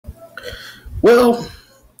Well,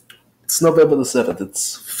 it's November the 7th.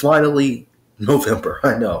 It's finally November.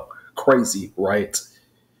 I know. Crazy, right?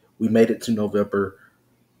 We made it to November.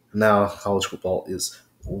 Now college football is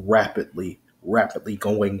rapidly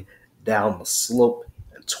going down the slope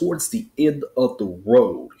and towards the end of the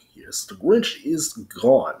road. Yes, the Grinch is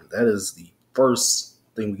gone. That is the first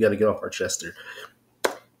thing we got to get off our chest here.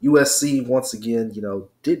 USC, once again,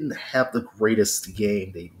 didn't have the greatest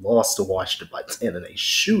game. They lost to Washington by 10 in a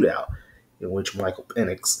shootout in which Michael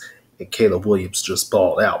Penix and Caleb Williams just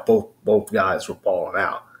balled out. Both guys were balling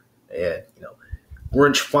out. And,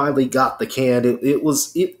 Grinch finally got the can. It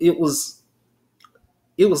was 8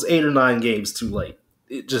 or 9 games too late.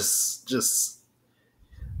 It just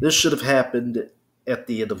this should have happened at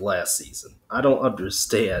the end of last season. I don't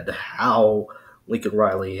understand how Lincoln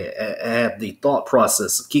Riley had the thought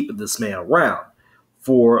process of keeping this man around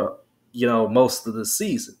for most of the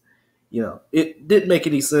season. It didn't make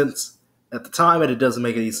any sense at the time, and it doesn't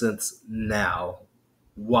make any sense now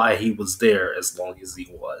why he was there as long as he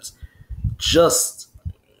was. Just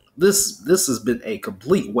this has been a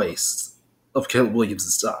complete waste of Caleb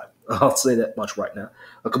Williams' time. I'll say that much right now.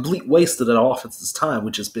 A complete waste of that offense's time,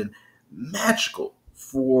 which has been magical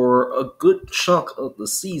for a good chunk of the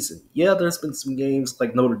season. Yeah, there's been some games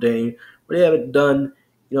like Notre Dame where they haven't done,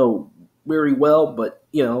 very well, but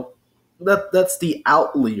that's the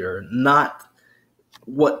outlier, not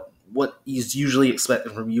what is usually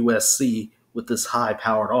expected from USC with this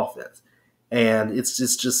high-powered offense. And it's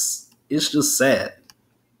just sad,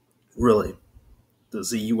 really, to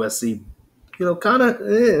see USC, kind of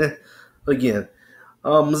again.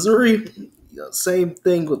 Missouri, same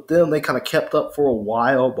thing with them. They kind of kept up for a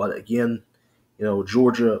while, but again,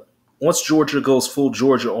 Georgia. Once Georgia goes full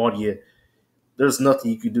Georgia on you, there's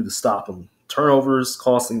nothing you can do to stop them. Turnovers,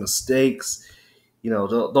 costing mistakes,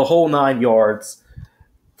 the whole 9 yards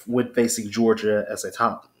when facing Georgia as a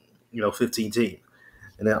top, 15 team.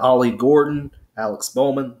 And then Ollie Gordon, Alex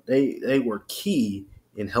Bowman, they were key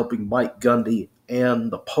in helping Mike Gundy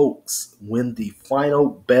and the Pokes win the final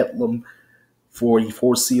Bedlam for a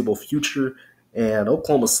foreseeable future. And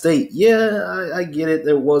Oklahoma State, yeah, I get it.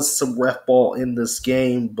 There was some ref ball in this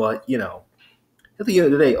game, but, at the end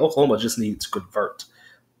of the day, Oklahoma just needed to convert.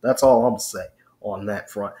 That's all I'm going to say on that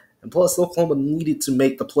front. And plus, Oklahoma needed to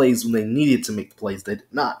make the plays when they needed to make the plays. They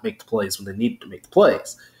did not make the plays when they needed to make the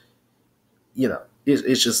plays.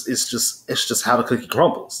 It's just how the cookie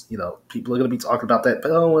crumbles. People are going to be talking about that.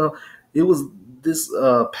 But, it was this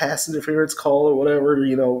pass interference call or whatever,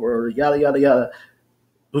 or yada, yada, yada.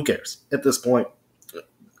 Who cares at this point?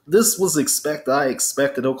 This was expected. I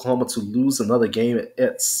expected Oklahoma to lose another game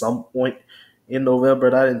at some point in November,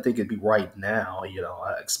 and I didn't think it'd be right now.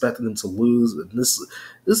 I expected them to lose, and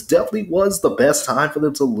this definitely was the best time for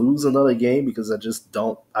them to lose another game because I just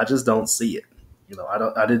don't see it.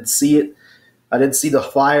 I didn't see it. I didn't see the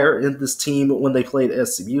fire in this team when they played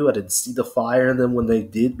SMU. I didn't see the fire in them when they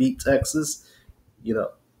did beat Texas.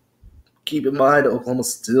 Keep in mind, Oklahoma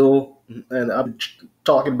still, and I've been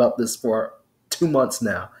talking about this for 2 months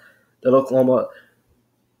now, that Oklahoma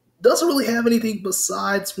doesn't really have anything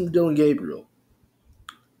besides from Dillon Gabriel.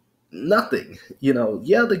 Nothing.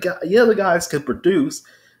 The guys can produce,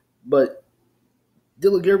 but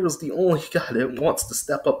Dillon Gabriel's the only guy that wants to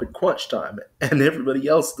step up in crunch time, and everybody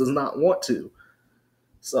else does not want to.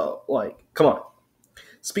 So, come on.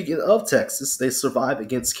 Speaking of Texas, they survived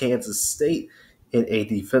against Kansas State in a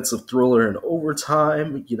defensive thriller in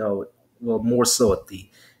overtime, more so at the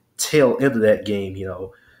tail end of that game,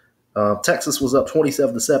 Texas was up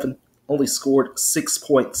 27-7, only scored 6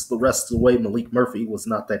 points the rest of the way. Malik Murphy was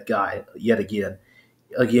not that guy yet again.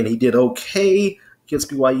 Again, he did okay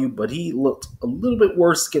against BYU, but he looked a little bit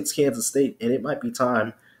worse against Kansas State, and it might be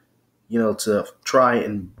time, to try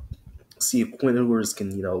and see if Quinn Ewers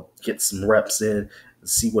can, get some reps in and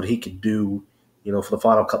see what he can do, for the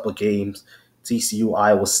final couple of games. TCU,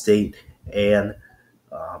 Iowa State, and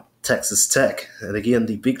Texas Tech. And again,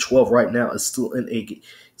 the Big 12 right now is still in a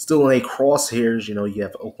crosshairs. You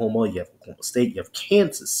have Oklahoma, you have Oklahoma State, you have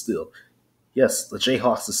Kansas still. Yes, the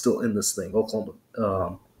Jayhawks is still in this thing.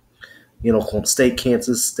 Oklahoma State,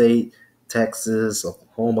 Kansas State, Texas,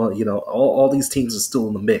 Oklahoma. All these teams are still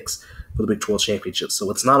in the mix for the Big 12 championship.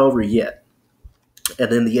 So it's not over yet.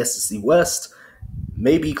 And then the SEC West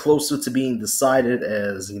may be closer to being decided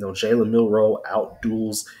as, Jalen Milroe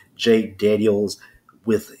outduels Jay Daniels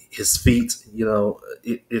with his feet.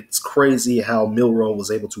 It's crazy how Milroe was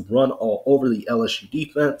able to run all over the LSU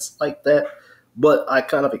defense like that. But I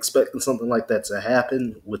kind of expected something like that to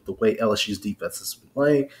happen with the way LSU's defense has been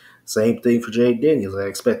playing. Same thing for Jay Daniels. I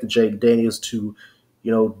expected Jay Daniels to,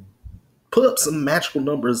 put up some magical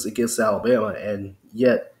numbers against Alabama, and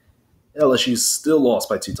yet LSU still lost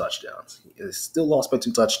by 2 touchdowns. It still lost by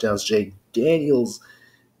 2 touchdowns. Jay Daniels,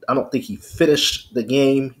 I don't think he finished the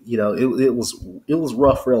game. It was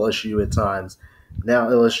rough for LSU at times. Now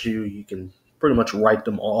LSU, you can pretty much write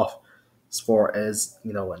them off as far as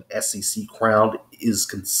an SEC crown is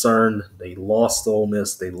concerned. They lost to Ole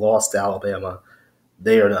Miss. They lost to Alabama.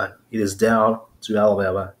 They are done. It is down to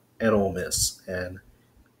Alabama and Ole Miss, and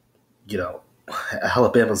you know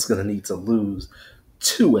Alabama's going to need to lose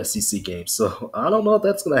 2 SEC games. So I don't know if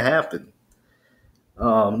that's going to happen.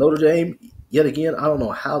 Notre Dame, yet again, I don't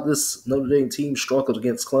know how this Notre Dame team struggled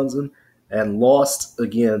against Clemson and lost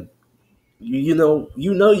again. You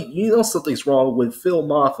know something's wrong with Phil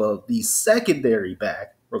Maffa, the secondary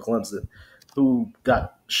back for Clemson, who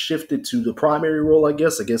got shifted to the primary role. I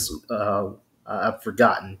guess I've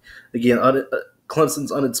forgotten. Again,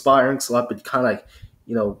 Clemson's uninspiring, so I've been kind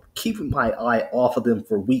of keeping my eye off of them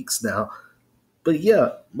for weeks now. But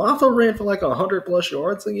yeah, Maffa ran for like 100 plus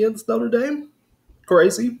yards against Notre Dame.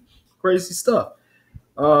 Crazy stuff.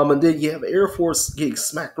 And then you have Air Force getting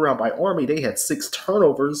smacked around by Army. They had 6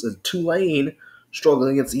 turnovers, and Tulane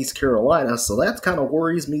struggling against East Carolina. So that kind of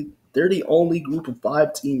worries me. They're the only Group of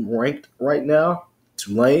 5 team ranked right now,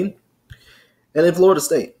 Tulane. And then Florida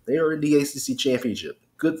State, they are in the ACC Championship.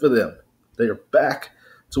 Good for them. They are back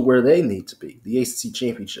to where they need to be, the ACC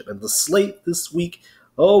Championship. And the slate this week,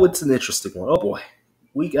 it's an interesting one. Oh boy,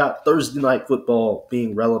 we got Thursday night football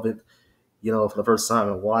being relevant, for the first time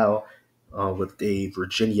in a while, with a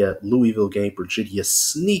Virginia-Louisville game. Virginia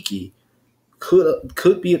sneaky.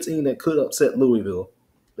 Could be a team that could upset Louisville.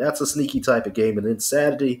 That's a sneaky type of game. And then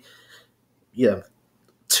Saturday, you have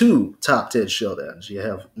 2 top 10 showdowns. You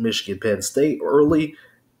have Michigan Penn State early.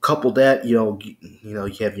 Couple that, you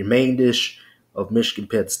have your main dish of Michigan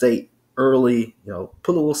Penn State early.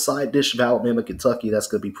 Put a little side dish of Alabama Kentucky. That's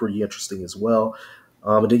going to be pretty interesting as well.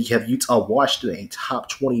 And then you have Utah Washington, a top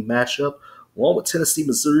 20 matchup, along with Tennessee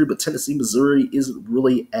Missouri. But Tennessee Missouri isn't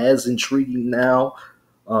really as intriguing now.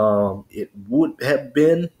 It would have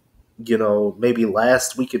been, maybe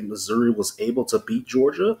last week in Missouri was able to beat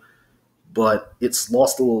Georgia, but it's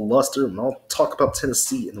lost a little luster. And I'll talk about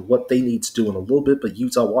Tennessee and what they need to do in a little bit. But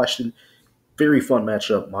Utah Washington, very fun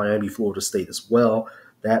matchup. Miami Florida State as well.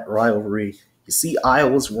 That rivalry. You see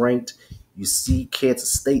Iowa's ranked. You see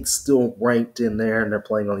Kansas State still ranked in there, and they're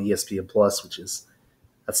playing on ESPN Plus,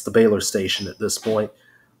 that's the Baylor station at this point.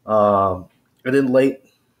 And then late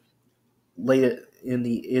in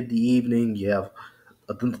the evening, you have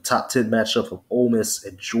the top 10 matchup of Ole Miss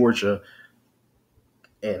and Georgia.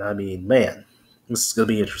 And I mean, man, this is going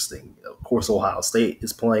to be interesting. Of course, Ohio State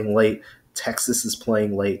is playing late. Texas is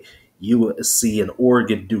playing late. USC and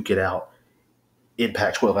Oregon duke it out in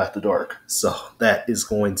Pac-12 after dark. So that is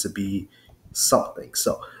going to be something.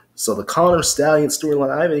 So the Connor Stallion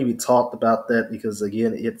storyline, I haven't even talked about that because,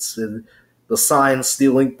 again, it's been the sign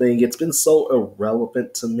stealing thing. It's been so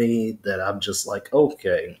irrelevant to me that I'm just like,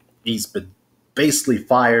 okay, he's been basically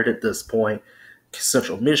fired at this point.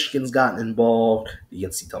 Central Michigan's gotten involved. The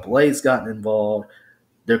NCAA's gotten involved.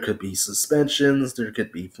 There could be suspensions. There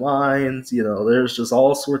could be fines. There's just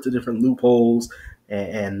all sorts of different loopholes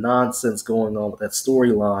and nonsense going on with that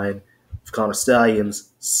storyline of Connor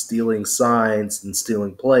Stallions stealing signs and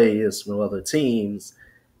stealing plays from other teams.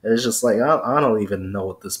 And it's just like, I don't even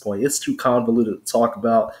know at this point. It's too convoluted to talk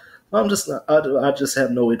about. I just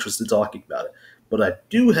have no interest in talking about it. But I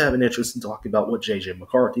do have an interest in talking about what J.J.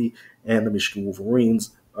 McCarthy and the Michigan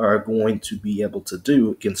Wolverines are going to be able to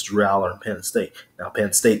do against Drew Allar and Penn State. Now,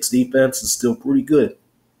 Penn State's defense is still pretty good.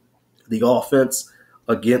 The offense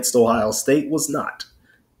against Ohio State was not.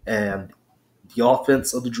 And the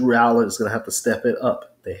offense of the Drew Allar is going to have to step it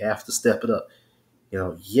up. They have to step it up.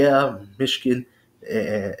 Michigan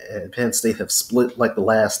and Penn State have split like the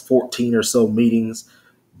last 14 or so meetings.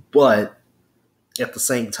 But at the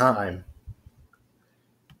same time,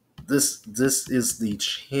 this is the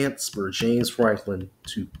chance for James Franklin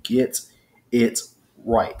to get it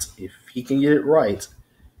right. If he can get it right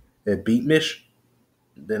and beat Mich,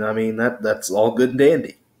 then I mean that's all good and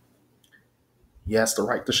dandy. He has to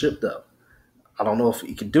right the ship though. I don't know if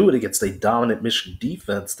he can do it against a dominant Michigan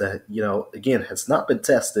defense that, again, has not been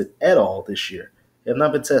tested at all this year. They have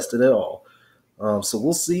not been tested at all. So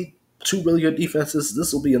we'll see. 2 really good defenses.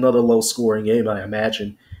 This will be another low-scoring game, I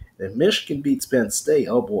imagine. If Michigan beats Penn State,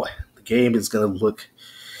 oh boy, the game is going to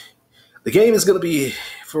be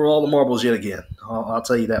for all the marbles yet again. I'll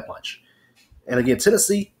tell you that much. And again,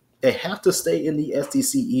 Tennessee, they have to stay in the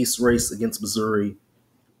SEC East race against Missouri.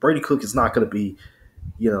 Brady Cook is not going to be,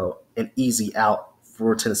 an easy out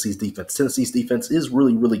for Tennessee's defense. Tennessee's defense is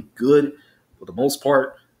really, really good for the most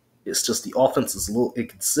part. It's just the offense is a little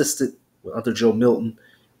inconsistent under Joe Milton,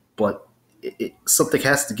 but something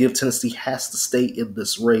has to give. Tennessee has to stay in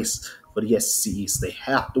this race for the SEC East. They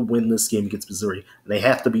have to win this game against Missouri, and they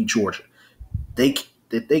have to beat Georgia.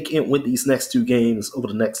 If they can't win these next two games over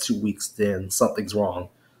the next 2 weeks, then something's wrong.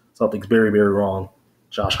 Something's very, very wrong.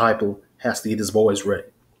 Josh Heupel has to get his boys ready.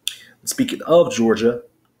 And speaking of Georgia,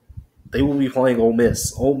 they will be playing Ole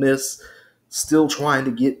Miss. Ole Miss still trying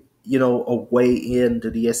to get a way into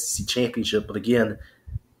the SEC championship, but again,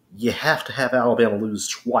 you have to have Alabama lose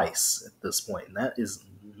twice at this point, and that is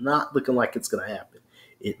not looking like it's going to happen.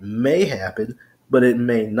 It may happen, but it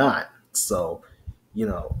may not. So,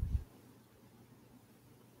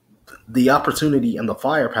 the opportunity and the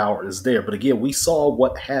firepower is there. But again, we saw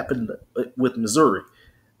what happened with Missouri.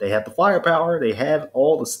 They had the firepower. They had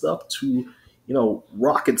all the stuff to,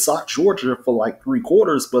 rock and sock Georgia for like 3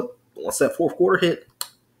 quarters. But once that 4th quarter hit,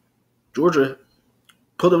 Georgia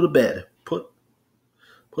put them to bed.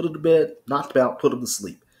 Put them to bed, knocked them out, put them to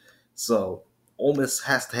sleep. So Ole Miss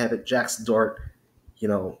has to have it. Jackson Dart,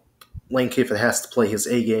 Lane Kiffin has to play his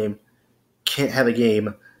A game. Can't have a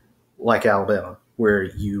game like Alabama where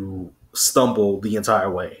you stumble the entire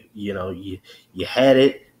way. You had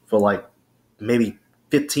it for like maybe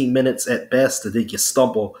 15 minutes at best, and then you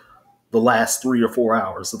stumble the last 3 or 4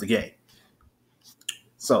 hours of the game.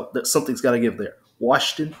 So something's got to give there.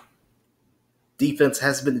 Washington defense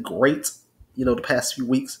has been great. The past few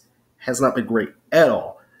weeks has not been great at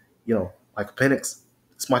all. Michael Penix,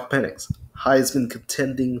 it's Michael Penix, Heisman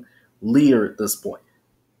contending leader at this point.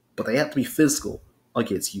 But they have to be physical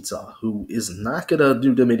against Utah, who is not going to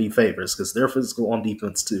do them any favors because they're physical on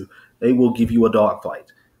defense too. They will give you a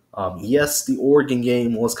dogfight. Yes, the Oregon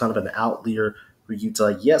game was kind of an outlier for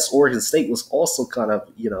Utah. Yes, Oregon State was also kind of,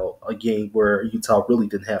 a game where Utah really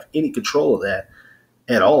didn't have any control of that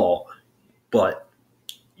at all. But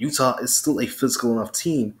Utah is still a physical enough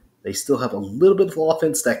team. They still have a little bit of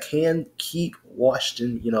offense that can keep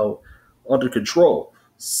Washington, under control.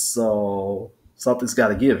 So something's got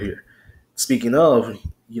to give here. Speaking of,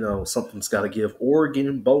 something's got to give.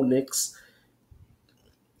 Oregon, Bo Nix,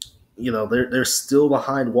 they're still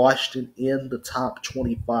behind Washington in the top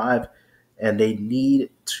 25, and they need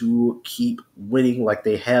to keep winning like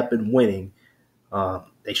they have been winning.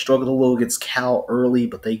 They struggled a little against Cal early,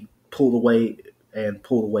 but they pulled away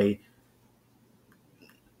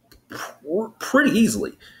pretty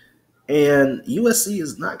easily. And USC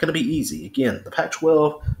is not going to be easy. Again, the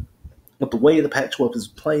Pac-12, with the way the Pac-12 is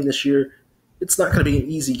playing this year, it's not going to be an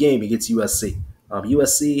easy game against USC.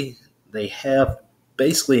 USC, they have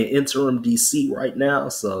basically an interim DC right now,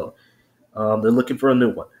 so they're looking for a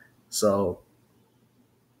new one. So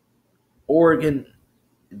Oregon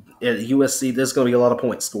and USC, there's going to be a lot of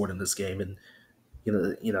points scored in this game, and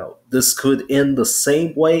this could end the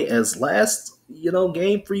same way as last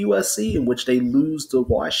game for USC, in which they lose to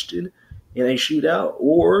Washington in a shootout,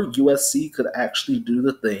 or USC could actually do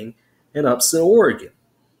the thing and upset Oregon.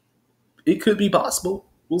 It could be possible.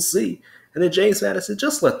 We'll see. And then James Madison,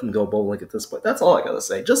 just let them go bowling at this point. That's all I got to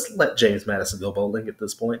say. Just let James Madison go bowling at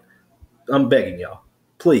this point. I'm begging y'all.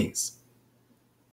 Please.